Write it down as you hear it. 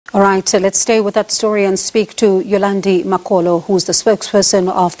All right, so let's stay with that story and speak to Yolande Makolo, who's the spokesperson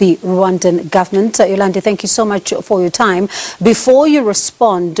of the Rwandan government. Yolande, thank you so much for your time. Before you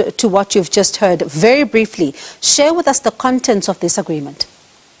respond to what you've just heard, very briefly, share with us the contents of this agreement.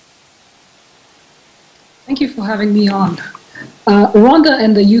 Thank you for having me on. Rwanda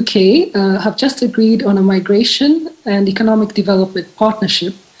and the UK have just agreed on a migration and economic development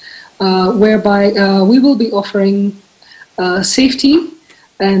partnership whereby we will be offering safety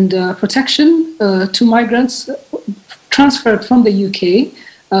and protection to migrants transferred from the UK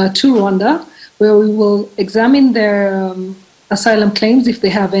to Rwanda, where we will examine their asylum claims if they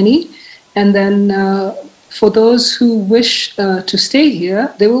have any, and then for those who wish to stay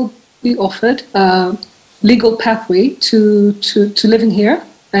here, they will be offered a legal pathway to living here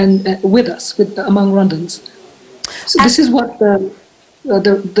and with us, among Rwandans. So this is what the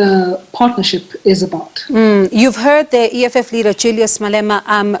partnership is about. You've heard the EFF leader Julius Malema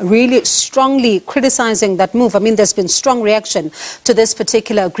really strongly criticizing that move. I mean, there's been strong reaction to this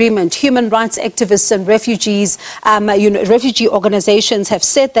particular agreement. Human rights activists and refugees, refugee organizations have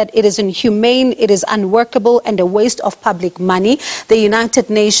said that it is inhumane, it is unworkable and a waste of public money. The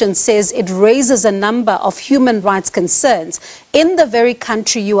United Nations says it raises a number of human rights concerns. In the very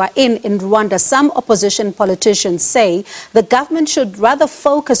country you are in Rwanda, some opposition politicians say the government should rather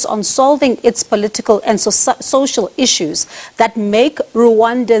focus on solving its political and social issues that make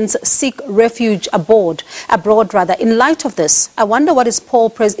Rwandans seek refuge abroad. In light of this, I wonder what is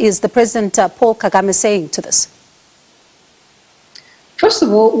the President Paul Kagame saying to this? First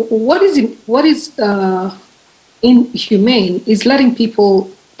of all, what is inhumane is letting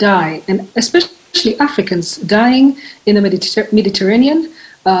people die, and especially Africans dying in the Mediterranean,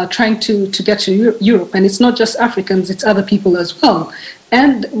 trying to get to Europe. And it's not just Africans, it's other people as well.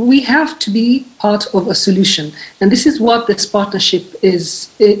 And we have to be part of a solution. And this is what this partnership is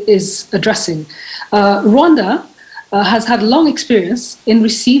addressing. Rwanda has had long experience in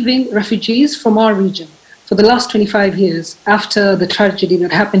receiving refugees from our region. For the last 25 years, after the tragedy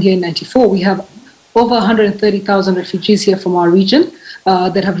that happened here in '94, we have over 130,000 refugees here from our region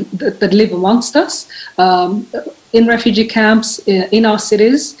that live amongst us. In refugee camps, in our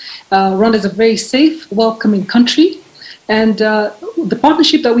cities. Rwanda is a very safe, welcoming country. And the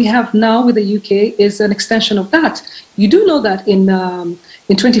partnership that we have now with the UK is an extension of that. You do know that in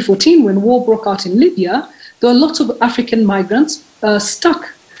 2014, when war broke out in Libya, there were lots of African migrants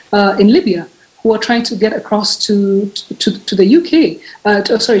stuck in Libya who are trying to get across to the UK,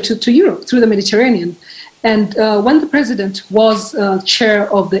 to Europe through the Mediterranean. And when the president was chair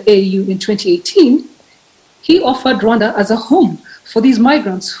of the AU in 2018, he offered Rwanda as a home for these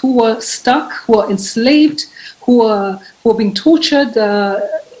migrants who were stuck, who were enslaved, who were being tortured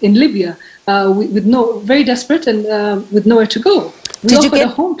in Libya, very desperate and with nowhere to go. We offered a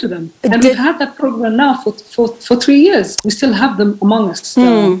home to them, and we've had that program now for 3 years. We still have them among us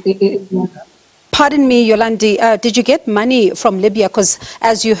in Rwanda. Pardon me, Yolande, did you get money from Libya? Because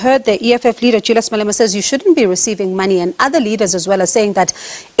as you heard, the EFF leader, Julius Malema, says you shouldn't be receiving money. And other leaders as well are saying that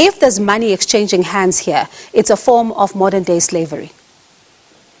if there's money exchanging hands here, it's a form of modern-day slavery.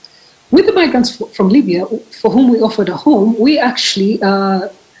 With the migrants from Libya, for whom we offered a home, we actually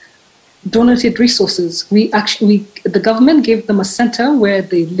donated resources. The government gave them a center where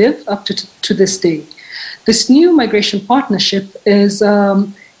they live up to this day. This new migration partnership is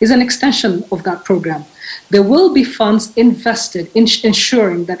an extension of that program. There will be funds invested in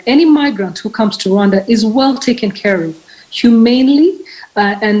ensuring that any migrant who comes to Rwanda is well taken care of, humanely,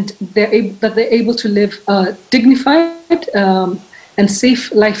 and that they're able to live a dignified and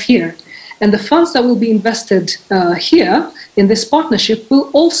safe life here. And the funds that will be invested here in this partnership will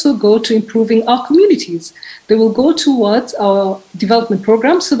also go to improving our communities. They will go towards our development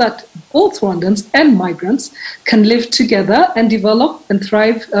programs so that both Rwandans and migrants can live together and develop and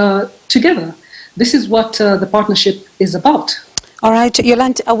thrive together. This is what the partnership is about. All right,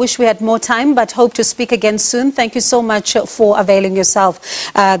 Yolande, I wish we had more time, but hope to speak again soon. Thank you so much for availing yourself.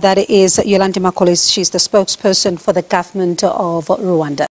 That is Yolande Makolo. She's the spokesperson for the government of Rwanda.